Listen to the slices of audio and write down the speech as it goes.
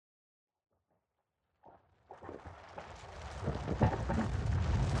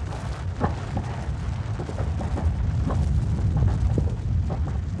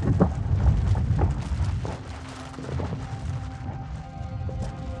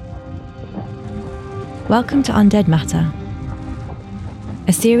Welcome to Undead Matter,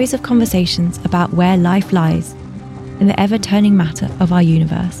 a series of conversations about where life lies in the ever-turning matter of our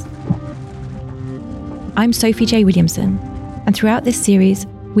universe. I'm Sophie J Williamson, and throughout this series,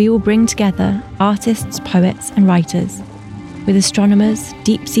 we will bring together artists, poets, and writers with astronomers,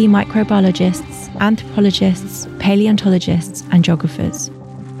 deep-sea microbiologists, anthropologists, paleontologists, and geographers.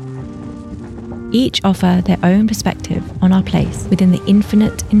 Each offer their own perspective on our place within the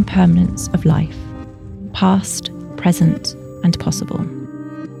infinite impermanence of life, past, present, and possible.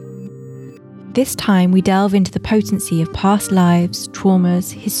 This time we delve into the potency of past lives,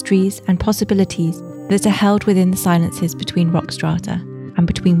 traumas, histories, and possibilities that are held within the silences between rock strata and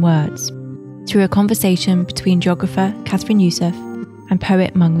between words, through a conversation between geographer Kathryn Yusoff and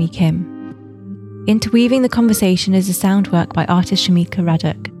poet Myung Mi Kim. Interweaving the conversation is a sound work by artist Shamika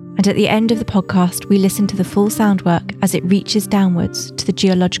Raduk, and at the end of the podcast we listen to the full sound work as it reaches downwards to the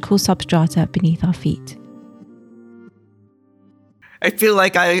geological substrata beneath our feet. I feel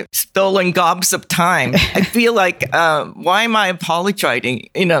like I've stolen gobs of time. I feel like, why am I apologizing?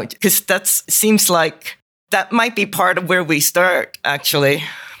 Because that seems like that might be part of where we start, actually.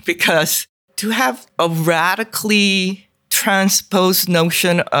 Because to have a radically transposed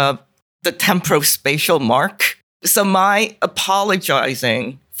notion of the temporal-spatial mark, so my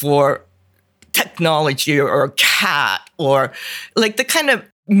apologizing for technology or a cat or like the kind of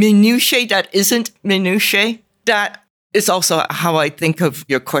minutiae that isn't minutiae, that is also how I think of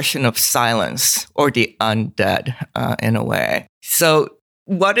your question of silence or the undead in a way. So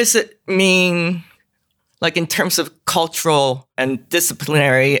what does it mean, like in terms of cultural and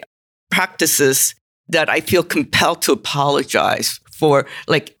disciplinary practices, that I feel compelled to apologize for,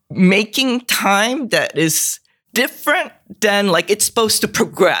 like making time that is different than like it's supposed to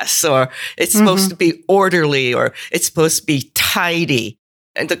progress or it's supposed to be orderly or it's supposed to be tidy.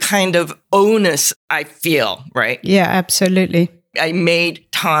 And the kind of onus I feel, right? Yeah, absolutely. I made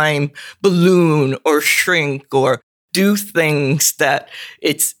time balloon or shrink or do things that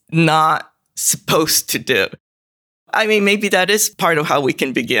it's not supposed to do. I mean, maybe that is part of how we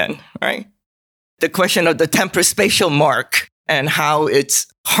can begin, right? The question of the temporal-spatial mark and how it's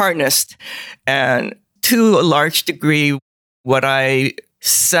harnessed. And to a large degree, what I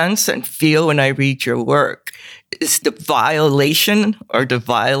sense and feel when I read your work is the violation or the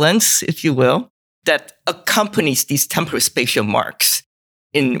violence, if you will, that accompanies these temporal-spatial marks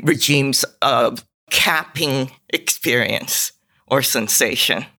in regimes of capping experience or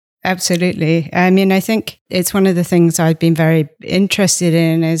sensation. Absolutely. I mean, I think it's one of the things I've been very interested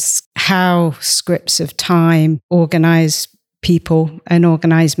in is how scripts of time organize people and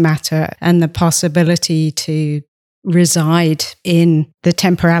organize matter and the possibility to reside in the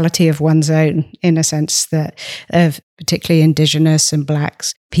temporality of one's own, in a sense that of particularly Indigenous and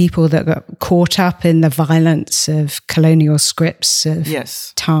Blacks, people that got caught up in the violence of colonial scripts of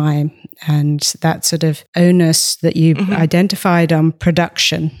time and that sort of onus that you identified on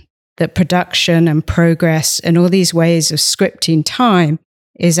production, that production and progress and all these ways of scripting time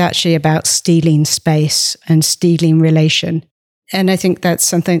is actually about stealing space and stealing relation. And I think that's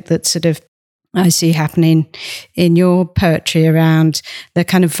something that sort of I see happening in your poetry around the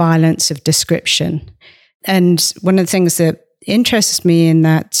kind of violence of description. And one of the things that interests me in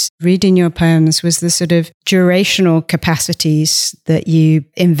that reading your poems was the sort of durational capacities that you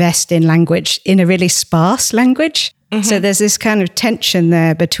invest in language, in a really sparse language. So there's this kind of tension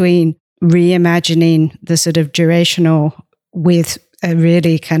there between reimagining the sort of durational with a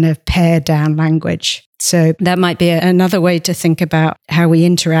really kind of pared down language. So that might be another way to think about how we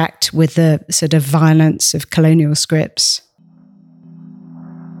interact with the sort of violence of colonial scripts.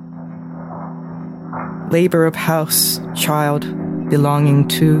 Labor of house, child, belonging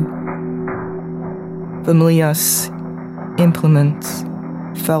to. Familias, implements,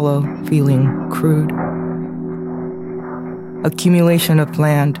 fellow, feeling, crude. Accumulation of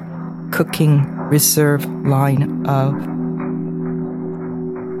land, cooking, reserve, line of.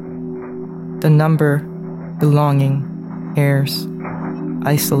 The number, belonging, heirs,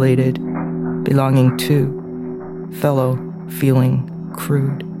 isolated, belonging to, fellow, feeling,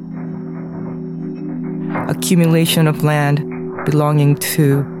 crude. Accumulation of land, belonging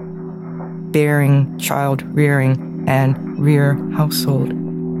to, bearing, child, rearing, and rear household,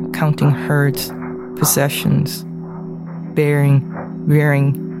 counting herds, possessions, bearing,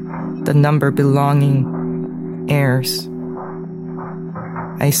 rearing, the number belonging, heirs,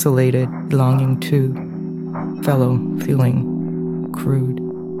 isolated, belonging to, fellow, feeling, crude.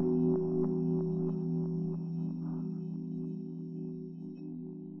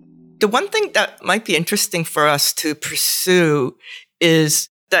 The one thing that might be interesting for us to pursue is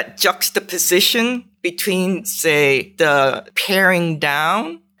that juxtaposition between, say, the paring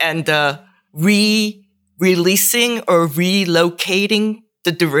down and the releasing or relocating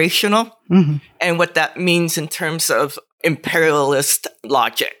the durational, and what that means in terms of imperialist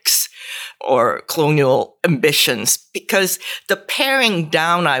logics or colonial ambitions. Because the paring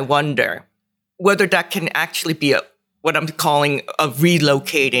down, I wonder whether that can actually be what I'm calling a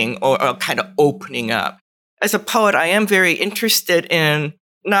relocating or a kind of opening up. As a poet, I am very interested in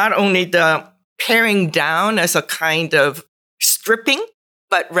not only the paring down as a kind of stripping,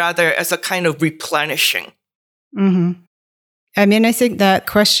 but rather as a kind of replenishing. I mean, I think that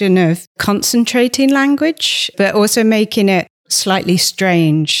question of concentrating language, but also making it slightly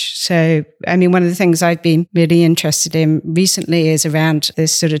strange. So, I mean, one of the things I've been really interested in recently is around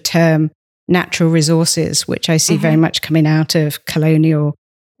this sort of term, natural resources, which I see very much coming out of colonial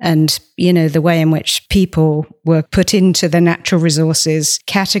and, you know, the way in which people were put into the natural resources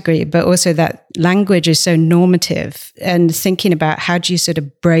category, but also that language is so normative, and thinking about how do you sort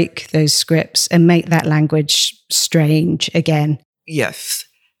of break those scripts and make that language strange again. Yes,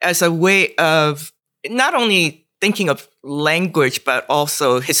 as a way of not only thinking of language, but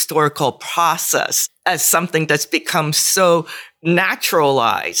also historical process as something that's become so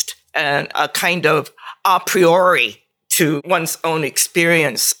naturalized and a kind of a priori to one's own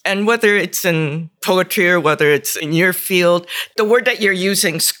experience. And whether it's in poetry or whether it's in your field, the word that you're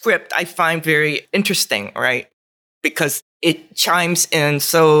using, script, I find very interesting, right? Because it chimes in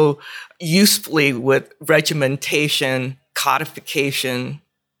so usefully with regimentation, codification,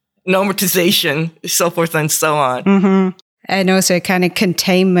 normatization, so forth and so on. And also kind of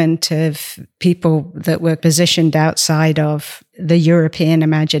containment of people that were positioned outside of the European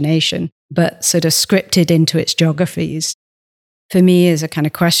imagination, but sort of scripted into its geographies. For me, is a kind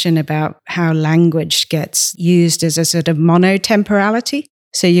of question about how language gets used as a sort of monotemporality.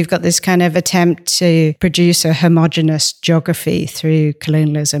 So you've got this kind of attempt to produce a homogeneous geography through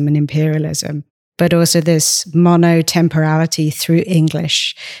colonialism and imperialism, but also this monotemporality through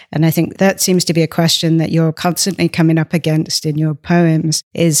English. And I think that seems to be a question that you're constantly coming up against in your poems,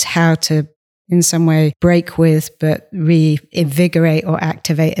 is how to, in some way, break with, but reinvigorate or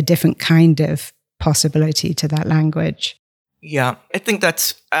activate a different kind of possibility to that language. Yeah, I think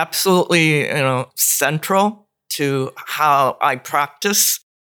that's absolutely, central to how I practice.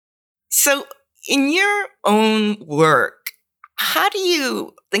 So in your own work, how do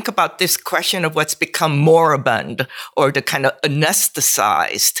you think about this question of what's become moribund or the kind of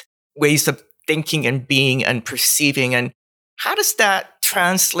anesthetized ways of thinking and being and perceiving? And how does that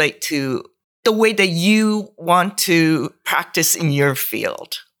translate to the way that you want to practice in your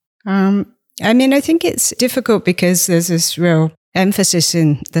field? I mean, I think it's difficult because there's this real emphasis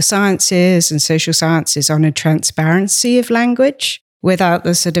in the sciences and social sciences on a transparency of language without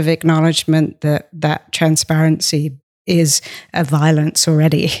the sort of acknowledgement that that transparency is a violence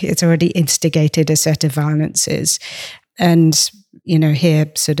already. It's already instigated a set of violences. And,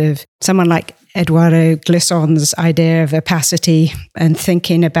 here sort of someone like Eduardo Glisson's idea of opacity and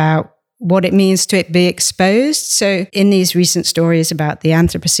thinking about what it means to it be exposed. So in these recent stories about the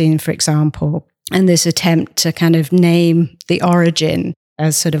Anthropocene, for example, and this attempt to kind of name the origin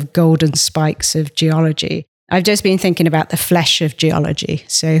as sort of golden spikes of geology, I've just been thinking about the flesh of geology.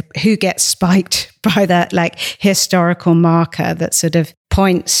 So who gets spiked by that like historical marker that sort of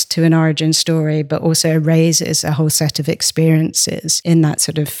points to an origin story, but also erases a whole set of experiences in that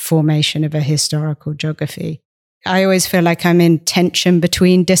sort of formation of a historical geography. I always feel like I'm in tension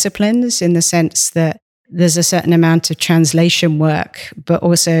between disciplines in the sense that there's a certain amount of translation work, but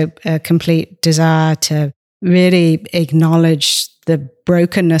also a complete desire to really acknowledge the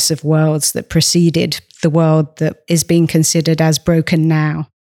brokenness of worlds that preceded the world that is being considered as broken now.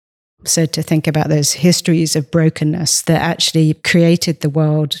 So to think about those histories of brokenness that actually created the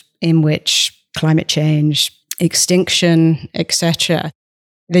world in which climate change, extinction, etc.,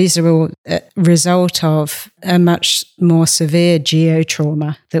 these are all a result of a much more severe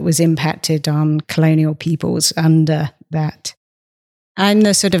geotrauma that was impacted on colonial peoples under that. I'm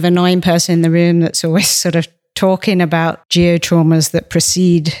the sort of annoying person in the room that's always sort of talking about geotraumas that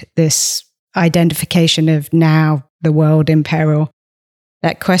precede this identification of now the world in peril.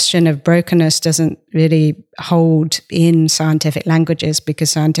 That question of brokenness doesn't really hold in scientific languages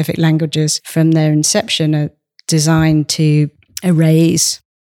because scientific languages from their inception are designed to erase.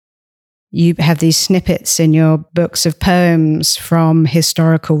 You have these snippets in your books of poems from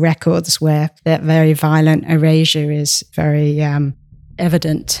historical records where that very violent erasure is very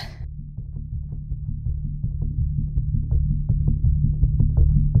evident.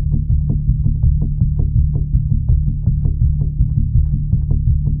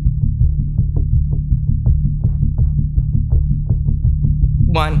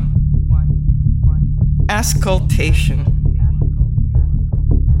 Auscultation.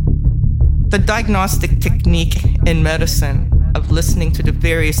 The diagnostic technique in medicine of listening to the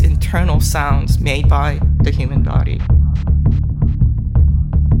various internal sounds made by the human body.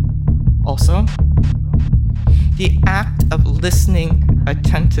 Also, the act of listening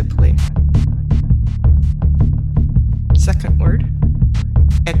attentively. Second word,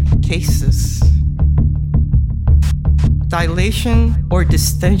 ectasis. Dilation or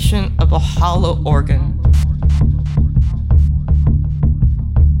distension of a hollow organ.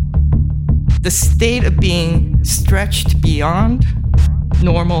 The state of being stretched beyond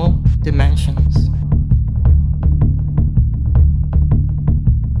normal dimensions.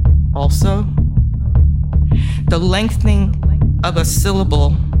 Also, the lengthening of a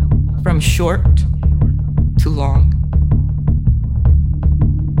syllable from short to long.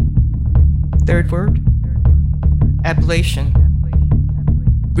 Third word, ablation.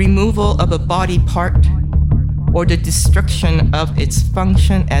 Removal of a body part or the destruction of its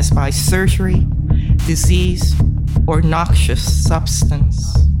function as by surgery, disease, or noxious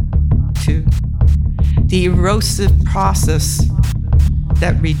substance. 2. The erosive process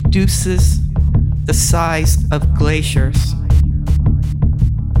that reduces the size of glaciers.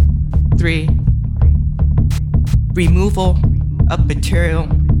 3. Removal of material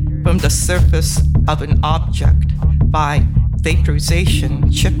from the surface of an object by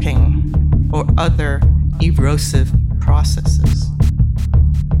vaporization, chipping, or other erosive processes.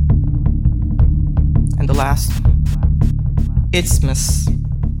 And the last, isthmus.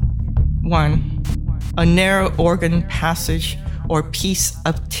 1. A narrow organ passage or piece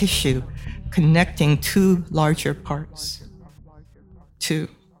of tissue connecting two larger parts. 2.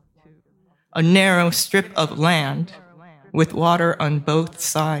 A narrow strip of land with water on both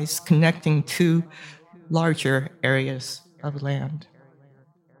sides connecting two larger areas of land.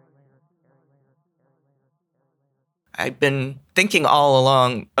 I've been thinking all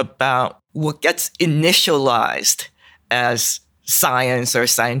along about what gets initialized as science or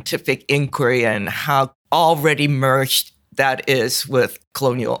scientific inquiry and how already merged that is with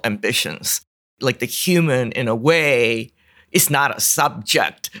colonial ambitions. Like the human, in a way, is not a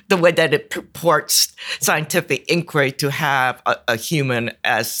subject, the way that it purports scientific inquiry to have a human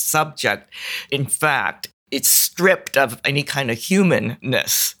as subject. In fact, it's stripped of any kind of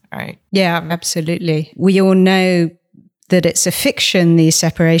humanness, right? Yeah, absolutely. We all know that it's a fiction, these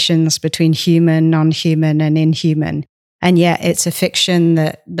separations between human, non-human, and inhuman. And yet it's a fiction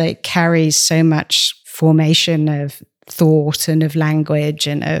that carries so much formation of thought and of language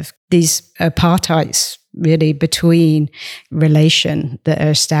and of these apartheids really between relation that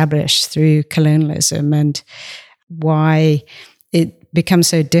are established through colonialism, and why it becomes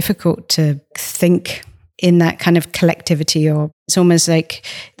so difficult to think in that kind of collectivity, or it's almost like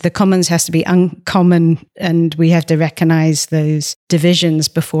the commons has to be uncommon and we have to recognize those divisions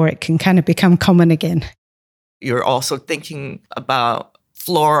before it can kind of become common again. You're also thinking about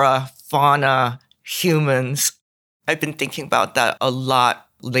flora, fauna, humans. I've been thinking about that a lot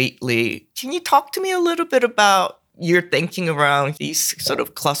lately. Can you talk to me a little bit about your thinking around these sort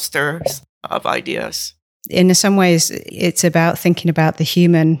of clusters of ideas? In some ways, it's about thinking about the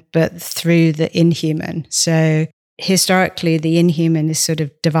human, but through the inhuman. So historically, the inhuman is sort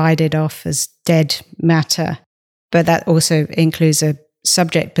of divided off as dead matter, but that also includes a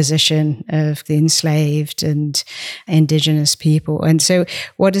subject position of the enslaved and indigenous people. And so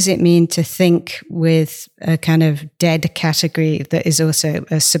what does it mean to think with a kind of dead category that is also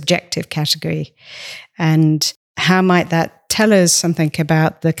a subjective category? And how might that tell us something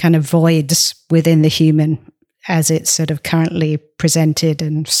about the kind of voids within the human as it's sort of currently presented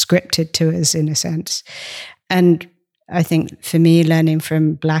and scripted to us in a sense? And I think for me, learning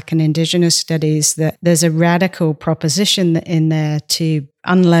from Black and Indigenous studies, that there's a radical proposition in there to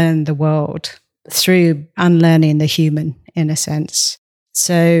unlearn the world through unlearning the human, in a sense.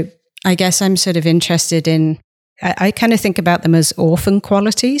 So I guess I'm sort of interested in, I kind of think about them as orphan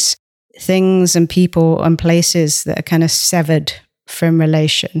qualities, things and people and places that are kind of severed from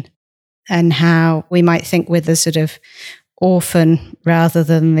relation, and how we might think with a sort of orphan rather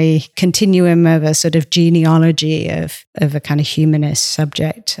than the continuum of a sort of genealogy of a kind of humanist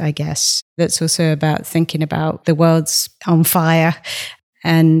subject, I guess. That's also about thinking about the world's on fire,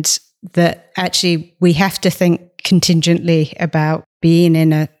 and that actually we have to think contingently about being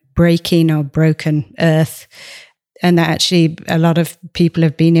in a breaking or broken earth. And that actually a lot of people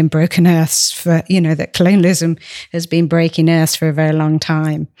have been in broken earths for, that colonialism has been breaking earths for a very long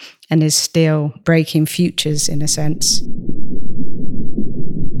time and is still breaking futures in a sense.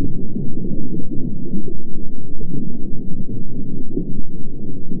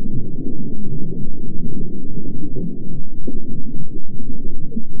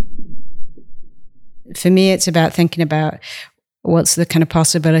 for me, it's about thinking about what's the kind of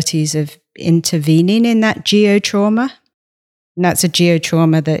possibilities of intervening in that geotrauma. And that's a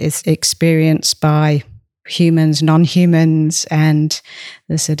geotrauma that is experienced by humans, non-humans, and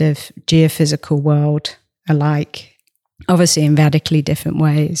the sort of geophysical world alike, obviously in radically different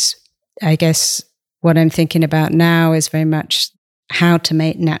ways. I guess what I'm thinking about now is very much how to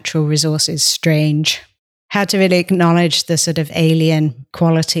make natural resources strange, how to really acknowledge the sort of alien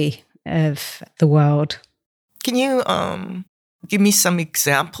quality of the world. Can you give me some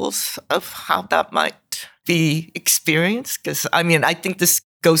examples of how that might be experienced? Because, I think this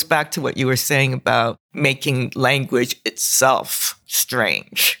goes back to what you were saying about making language itself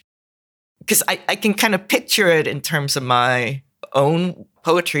strange. Because I can kind of picture it in terms of my own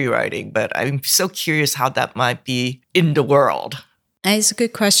poetry writing, but I'm so curious how that might be in the world. It's a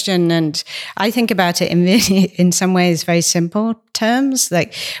good question. And I think about it in some ways, very simple terms.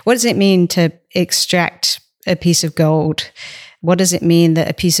 Like, what does it mean to extract a piece of gold? What does it mean that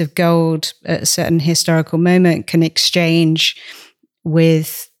a piece of gold at a certain historical moment can exchange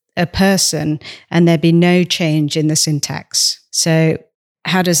with a person and there be no change in the syntax? So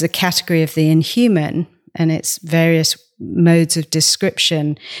how does the category of the inhuman and its various modes of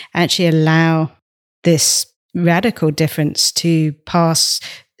description actually allow this radical difference to pass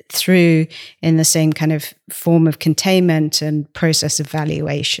through in the same kind of form of containment and process of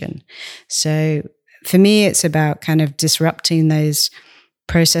valuation? So for me, it's about kind of disrupting those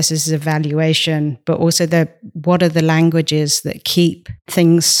processes of valuation, but also what are the languages that keep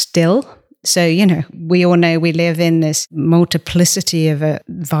things still? So, we all know we live in this multiplicity of a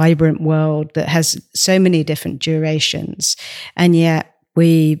vibrant world that has so many different durations, and yet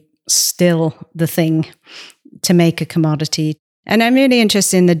we still the thing to make a commodity. And I'm really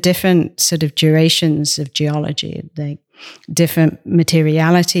interested in the different sort of durations of geology. Like different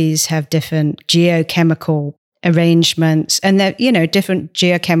materialities have different geochemical arrangements, and they're, different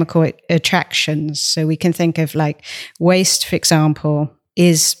geochemical attractions. So we can think of like waste, for example,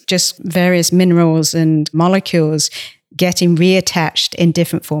 is just various minerals and molecules getting reattached in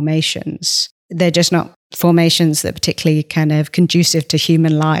different formations. They're just not formations that are particularly kind of conducive to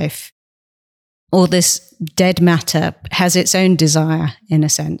human life. All this dead matter has its own desire, in a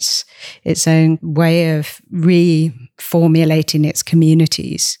sense, its own way of reformulating its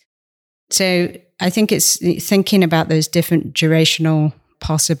communities. So I think it's thinking about those different durational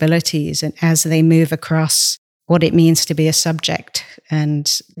possibilities and as they move across what it means to be a subject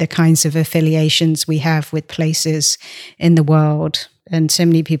and the kinds of affiliations we have with places in the world, and so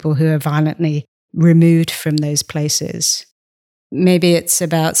many people who are violently removed from those places. Maybe it's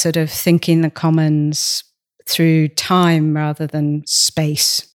about sort of thinking the commons through time rather than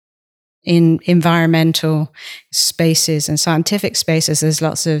space. In environmental spaces and scientific spaces, there's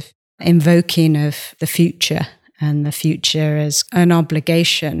lots of invoking of the future, and the future as an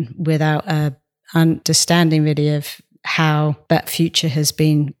obligation without a understanding really of how that future has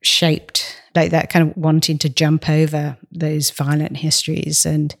been shaped, like that kind of wanting to jump over those violent histories.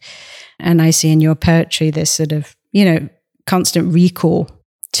 And I see in your poetry this sort of, constant recall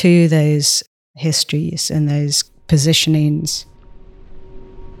to those histories and those positionings.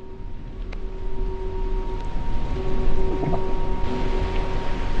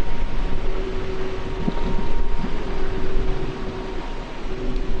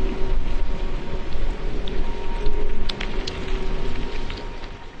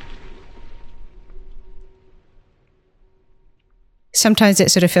 Sometimes it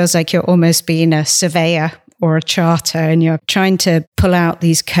sort of feels like you're almost being a surveyor or a charter, and you're trying to pull out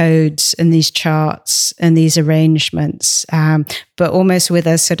these codes and these charts and these arrangements, but almost with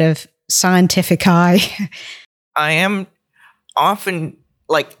a sort of scientific eye. I am often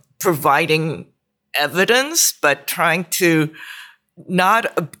like providing evidence, but trying to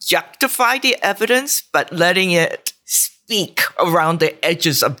not objectify the evidence, but letting it speak around the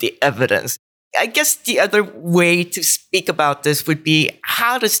edges of the evidence. I guess the other way to speak about this would be,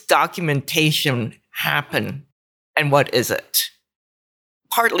 how does documentation happen and what is it?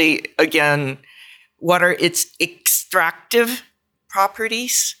 Partly, again, what are its extractive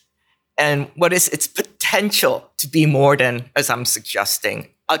properties and what is its potential to be more than, as I'm suggesting,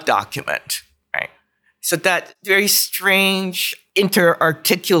 a document, right? So that very strange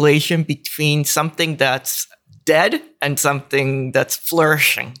interarticulation between something that's dead and something that's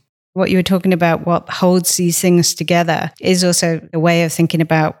flourishing. What you were talking about, what holds these things together, is also a way of thinking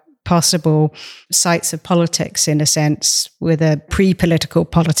about possible sites of politics, in a sense, with a pre-political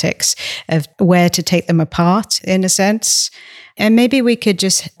politics of where to take them apart, in a sense. And maybe we could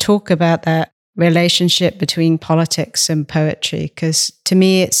just talk about that relationship between politics and poetry, because to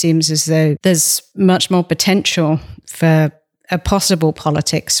me it seems as though there's much more potential for a possible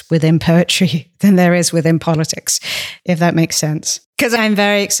politics within poetry than there is within politics, if that makes sense. Because I'm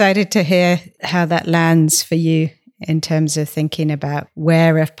very excited to hear how that lands for you in terms of thinking about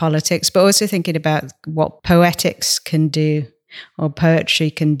where of politics, but also thinking about what poetics can do or poetry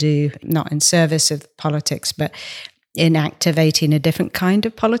can do, not in service of politics, but in activating a different kind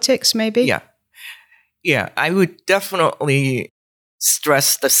of politics, maybe? Yeah, I would definitely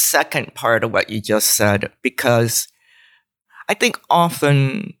stress the second part of what you just said, because I think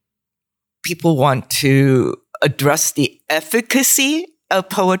often people want to address the efficacy of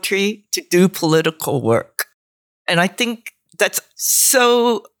poetry to do political work. And I think that's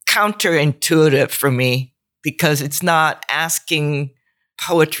so counterintuitive for me, because it's not asking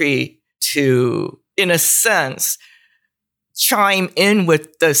poetry to, in a sense, chime in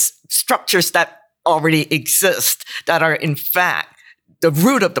with the structures that already exist, that are in fact the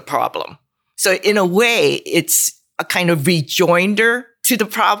root of the problem. So in a way, it's a kind of rejoinder to the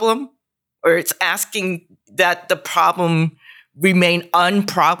problem, or it's asking that the problem remain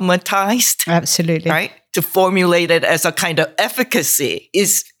unproblematized. Absolutely. Right? To formulate it as a kind of efficacy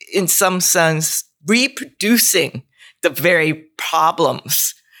is, in some sense, reproducing the very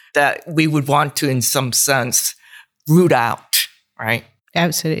problems that we would want to, in some sense, root out, right?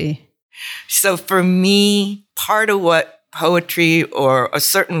 Absolutely. So for me, part of what poetry or a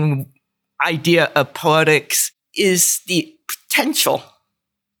certain idea of poetics is the potential,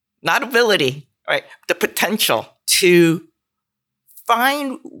 not ability, right? The potential to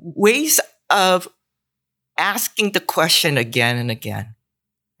find ways of asking the question again and again,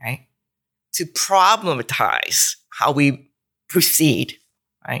 right? To problematize how we proceed,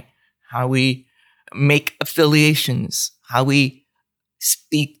 right? How we make affiliations, how we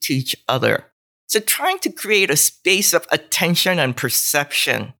speak to each other. So trying to create a space of attention and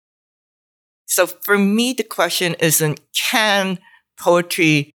perception. So for me, the question isn't, can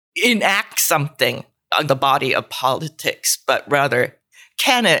poetry enact something on the body of politics, but rather,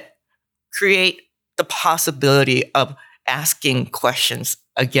 can it create the possibility of asking questions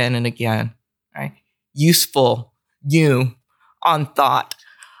again and again, right? Useful, new, on thought,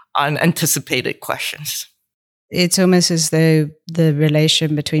 unanticipated questions. It's almost as though the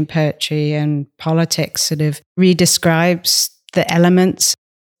relation between poetry and politics sort of redescribes the elements,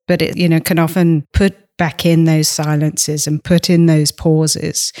 but it, can often put back in those silences and put in those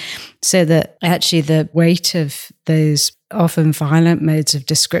pauses, so that actually the weight of those often violent modes of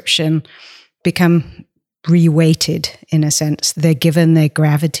description become reweighted, in a sense. They're given their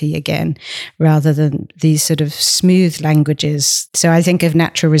gravity again, rather than these sort of smooth languages. So I think of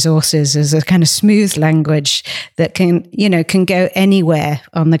natural resources as a kind of smooth language that can go anywhere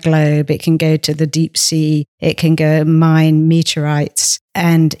on the globe. It can go to the deep sea. It can go mine meteorites,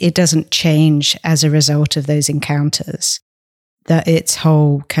 and it doesn't change as a result of those encounters. That its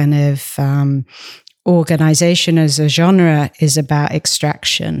whole kind of organization as a genre is about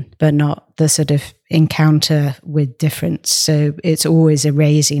extraction, but not the sort of encounter with difference. So it's always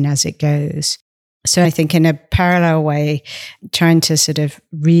erasing as it goes. So I think in a parallel way, trying to sort of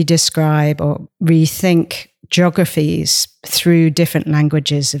redescribe or rethink geographies through different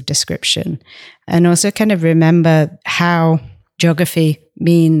languages of description, and also kind of remember how geography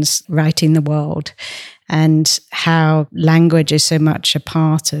means writing the world, and how language is so much a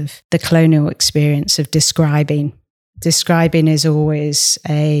part of the colonial experience of describing. Describing is always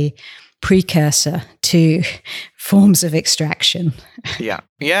a precursor to forms of extraction. Yeah.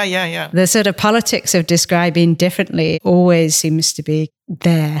 The sort of politics of describing differently always seems to be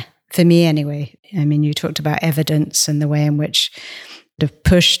there, for me anyway. I mean, you talked about evidence and the way in which the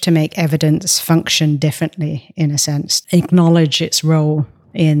push to make evidence function differently, in a sense, acknowledge its role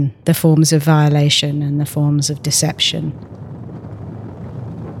in the forms of violation and the forms of deception.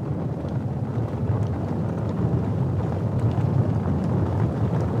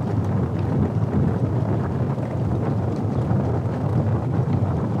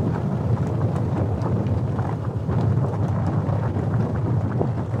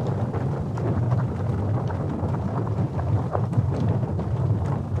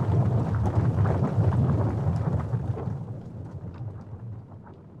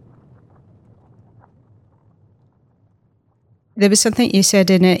 There was something you said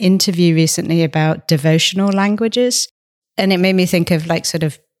in an interview recently about devotional languages, and it made me think of like sort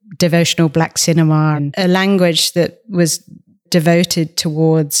of devotional black cinema, and a language that was devoted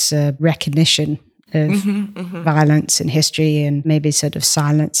towards recognition of violence in history and maybe sort of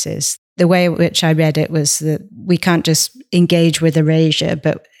silences. The way in which I read it was that we can't just engage with erasure,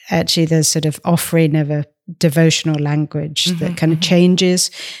 but actually the sort of offering of a devotional language that kind of changes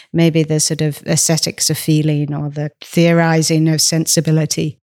maybe the sort of aesthetics of feeling or the theorizing of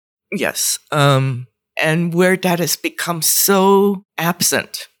sensibility. Yes. And where that has become so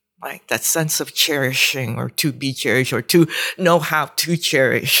absent, like that sense of cherishing or to be cherished or to know how to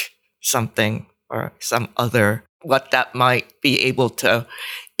cherish something or some other, what that might be able to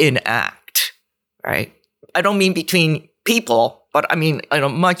enact, right? I don't mean between people, but I mean on a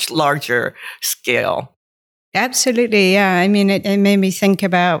much larger scale. Absolutely, yeah. I mean, it made me think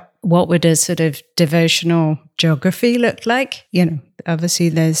about what would a sort of devotional geography look like? You know, obviously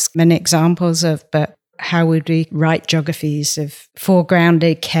there's many examples of, but how would we write geographies of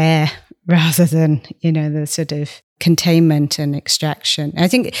foregrounded care rather than, you know, the sort of containment and extraction? I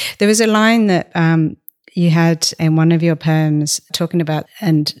think there was a line that you had in one of your poems talking about,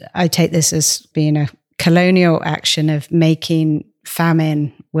 and I take this as being a colonial action of making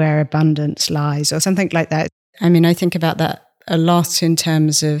famine where abundance lies, or something like that. I mean, I think about that a lot in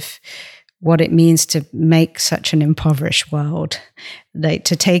terms of what it means to make such an impoverished world, like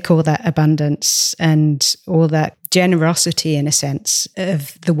to take all that abundance and all that generosity, in a sense,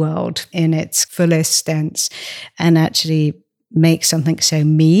 of the world in its fullest sense, and actually make something so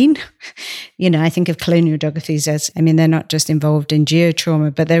mean. You know, I think of colonial geographies as, I mean, they're not just involved in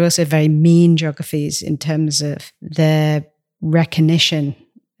geotrauma, but they're also very mean geographies in terms of their recognition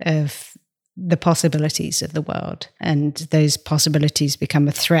of the possibilities of the world. And those possibilities become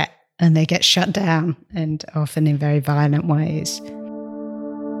a threat and they get shut down, and often in very violent ways.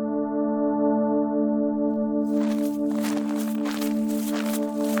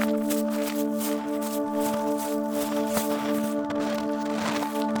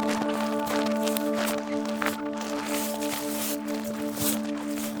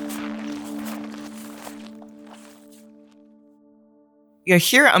 Yeah,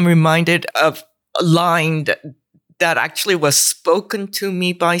 here I'm reminded of a line that actually was spoken to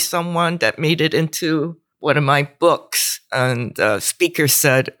me by someone that made it into one of my books. And the speaker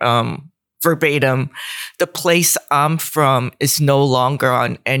said, verbatim, "The place I'm from is no longer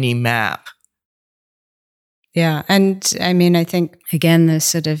on any map." Yeah. And I mean, I think, again, this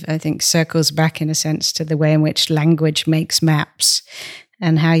sort of, I think, circles back in a sense to the way in which language makes maps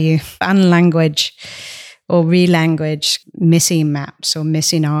and how you unlanguage or relanguage missing maps or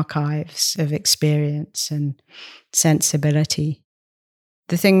missing archives of experience and sensibility.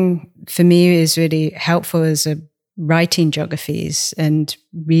 The thing for me is really helpful as a writing geographies and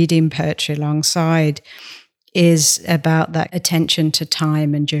reading poetry alongside is about that attention to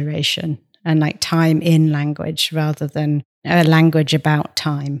time and duration, and like time in language rather than a language about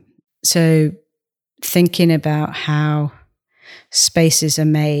time. So thinking about how spaces are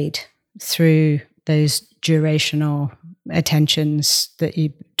made through those durational attentions that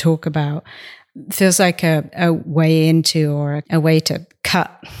you talk about feels like a way into, or a way to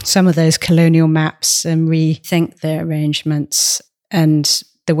cut some of those colonial maps and rethink their arrangements and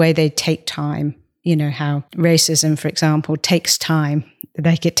the way they take time. You know, how racism, for example, takes time.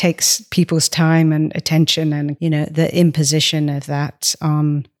 Like it takes people's time and attention, and, you know, the imposition of that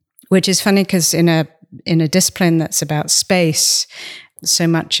on, which is funny because in a discipline that's about space, so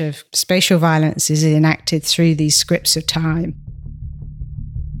much of spatial violence is enacted through these scripts of time.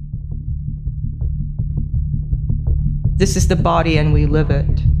 This is the body and we live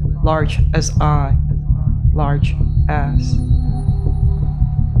it, large as I, large as.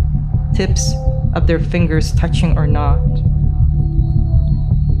 Tips of their fingers touching or not.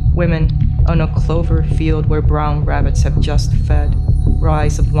 Women on a clover field where brown rabbits have just fed.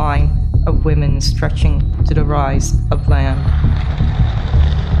 Rise of line of women stretching to the rise of land.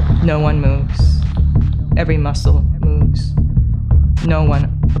 No one moves. Every muscle moves. No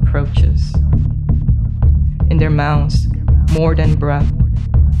one approaches. In their mouths, more than breath,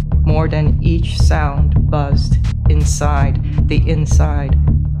 more than each sound buzzed inside the inside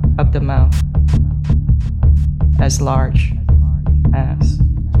of the mouth. As large as.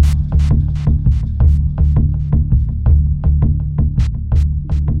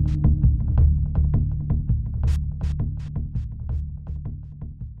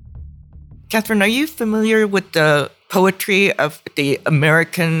 Kathryn, are you familiar with the poetry of the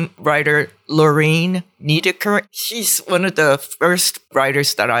American writer Lorraine Niedecker? She's one of the first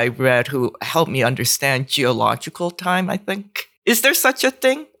writers that I read who helped me understand geological time, I think. Is there such a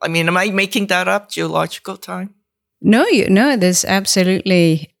thing? I mean, am I making that up, geological time? No, there's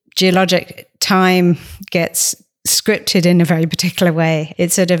absolutely, geologic time gets scripted in a very particular way.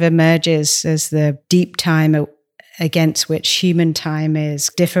 It sort of emerges as the deep time against which human time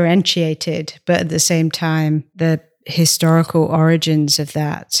is differentiated, but at the same time, the historical origins of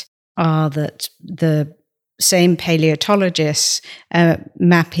that are that the same paleontologists are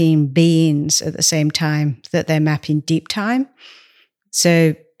mapping beings at the same time that they're mapping deep time.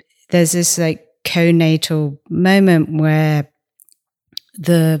 So there's this like co-natal moment where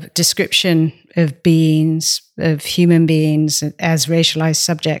the description of beings, of human beings as racialized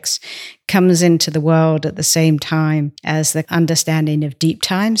subjects, comes into the world at the same time as the understanding of deep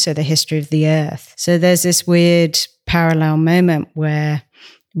time, so the history of the earth. So there's this weird parallel moment where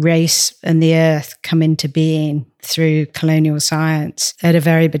race and the earth come into being through colonial science at a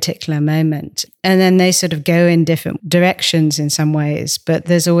very particular moment. And then they sort of go in different directions in some ways, but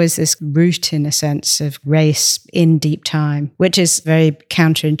there's always this root, in a sense, of race in deep time, which is very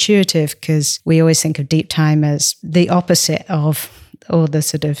counterintuitive because we always think of deep time as the opposite of, or the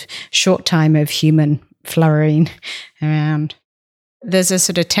sort of short time of human flurrying around. There's a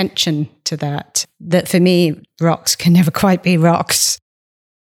sort of tension to that for me, rocks can never quite be rocks.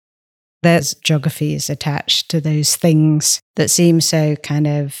 There's geographies attached to those things that seem so kind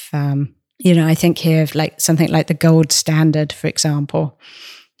of, I think here of like something like the gold standard, for example.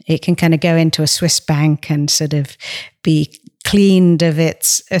 It can kind of go into a Swiss bank and sort of be cleaned of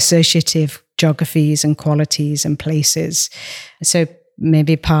its associative geographies and qualities and places. So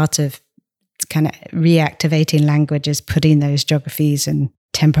maybe part of kind of reactivating language is putting those geographies and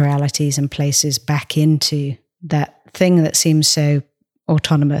temporalities and places back into that thing that seems so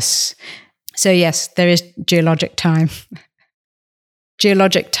autonomous. So yes, there is geologic time.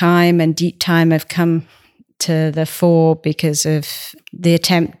 Geologic time and deep time have come to the fore because of the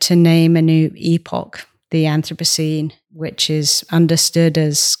attempt to name a new epoch, the Anthropocene, which is understood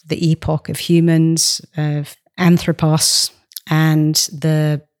as the epoch of humans, of anthropos, and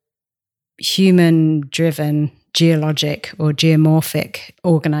the human-driven geologic or geomorphic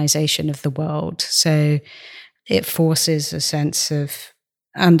organization of the world. So it forces a sense of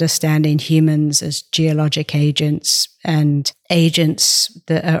understanding humans as geologic agents and agents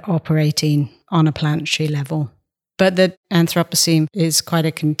that are operating on a planetary level. But the Anthropocene is quite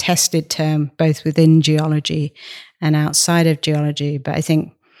a contested term, both within geology and outside of geology. But I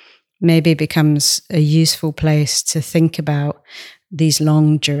think maybe it becomes a useful place to think about these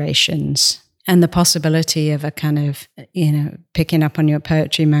long durations and the possibility of a kind of, picking up on your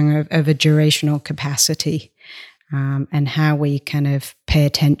poetry, Myung, of a durational capacity. And how we kind of pay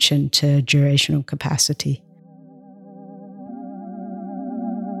attention to durational capacity.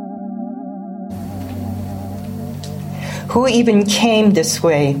 Who even came this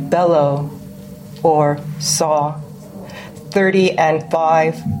way, bellow or saw?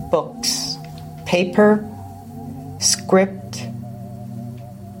 35 books, paper, script,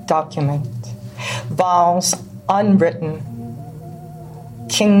 document, vowels unwritten,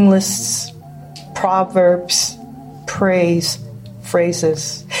 king lists, proverbs, praise,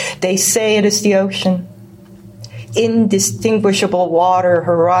 phrases. They say it is the ocean, indistinguishable water,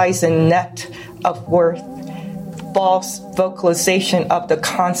 horizon, net of worth, false vocalization of the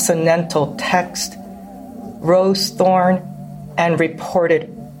consonantal text, rose thorn and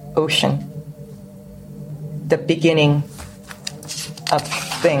reported ocean, the beginning of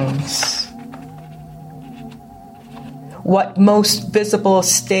things. What most visible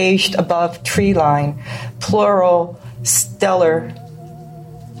staged above tree line, plural, stellar,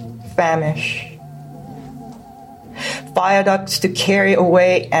 famish. Viaducts to carry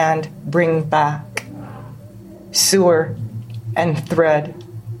away and bring back. Sewer and thread,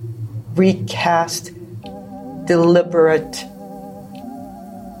 recast, deliberate,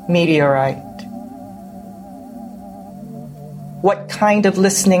 meteorite. What kind of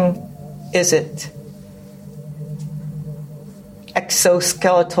listening is it?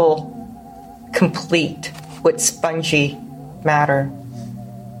 Exoskeletal, complete with spongy matter.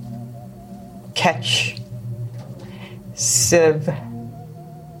 Catch, sieve,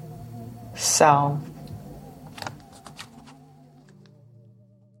 salve.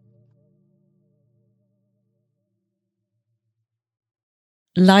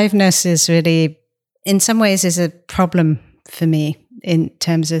 Liveness is really, in some ways, is a problem for me in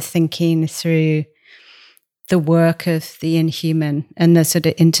terms of thinking through the work of the inhuman and the sort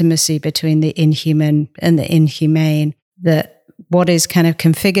of intimacy between the inhuman and the inhumane, that what is kind of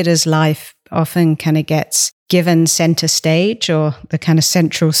configured as life often kind of gets given center stage or the kind of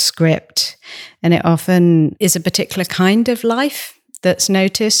central script. And it often is a particular kind of life that's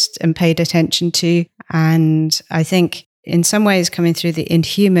noticed and paid attention to. And I think in some ways coming through the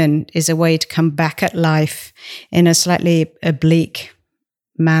inhuman is a way to come back at life in a slightly oblique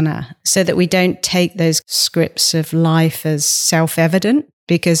manner, so that we don't take those scripts of life as self-evident,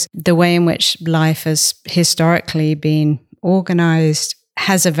 because the way in which life has historically been organized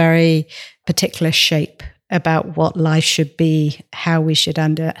has a very particular shape about what life should be, how we should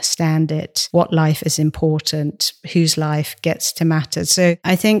understand it, what life is important, whose life gets to matter. So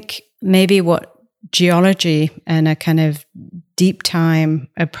I think maybe what geology and a kind of deep time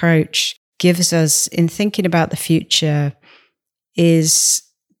approach gives us in thinking about the future is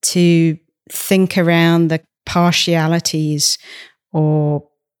to think around the partialities or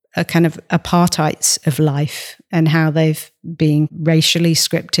a kind of apartheids of life and how they've been racially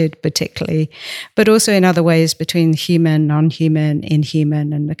scripted particularly, but also in other ways between human, non-human,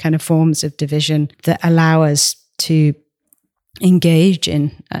 inhuman, and the kind of forms of division that allow us to engage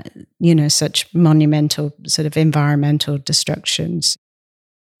in, such monumental sort of environmental destructions.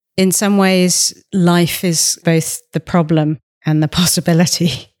 In some ways, life is both the problem and the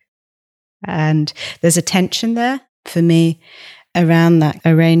possibility. And there's a tension there for me around that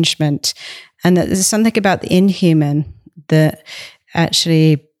arrangement. And that there's something about the inhuman that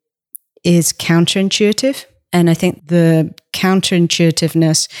actually is counterintuitive. And I think the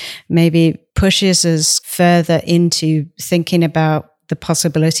counterintuitiveness maybe pushes us further into thinking about the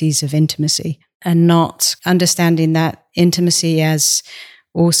possibilities of intimacy and not understanding that intimacy as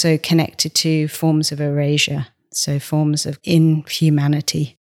also connected to forms of erasure, so forms of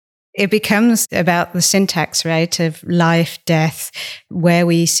inhumanity. It becomes about the syntax, right, of life, death, where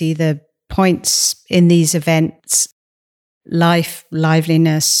we see the points in these events. Life,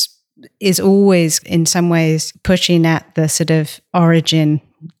 liveliness is always in some ways pushing at the sort of origin,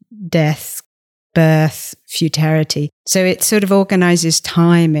 death, birth, futurity. So it sort of organizes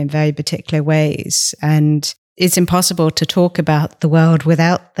time in very particular ways. And it's impossible to talk about the world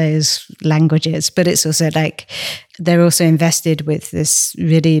without those languages, but it's also like they're also invested with this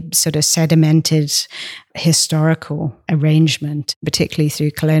really sort of sedimented historical arrangement, particularly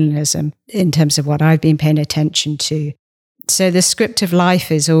through colonialism, in terms of what I've been paying attention to. So the script of life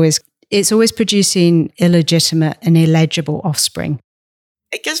is always producing illegitimate and illegible offspring.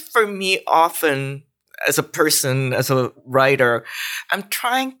 I guess for me, often as a person, as a writer, I'm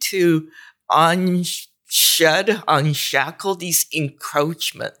trying to unshackle these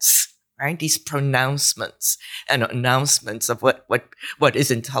encroachments, right? These pronouncements and announcements of what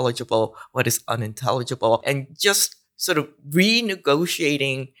is intelligible, what is unintelligible, and just sort of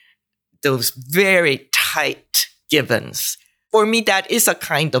renegotiating those very tight givens. For me, that is a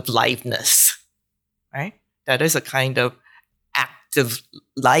kind of liveness, right? That is a kind of active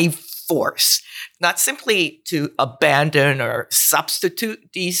life force, not simply to abandon or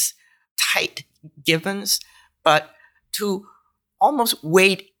substitute these tight givens, but to almost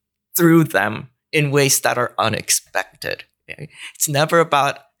wade through them in ways that are unexpected. It's never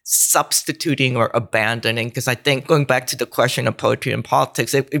about substituting or abandoning, because I think going back to the question of poetry and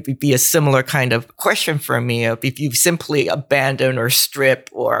politics, it would be a similar kind of question for me of if you simply abandon or strip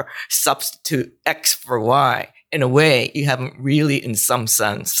or substitute X for Y, in a way, you haven't really, in some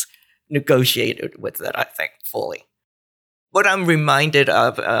sense, negotiated with it, I think, fully. What I'm reminded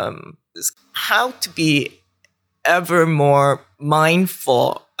of is how to be ever more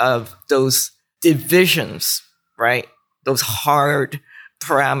mindful of those divisions, right? Those hard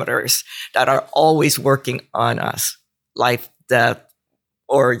parameters that are always working on us. Life, death,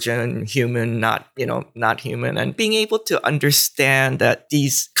 origin, human, not human. And being able to understand that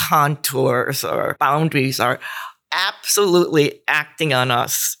these contours or boundaries are absolutely acting on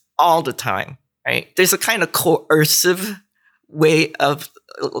us all the time, right? There's a kind of coercive way of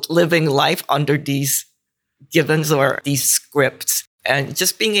living life under these givens or these scripts, and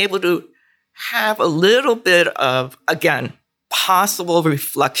just being able to have a little bit of, again, possible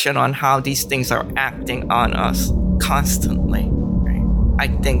reflection on how these things are acting on us constantly, right? I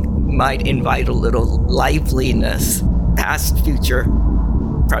think might invite a little liveliness, past, future,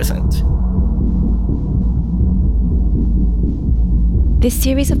 present. This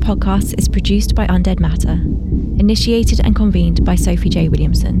series of podcasts is produced by Undead Matter, initiated and convened by Sophie J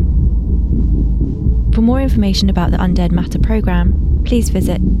Williamson. For more information about the Undead Matter programme, please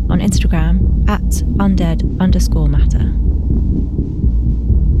visit on Instagram @undead_matter.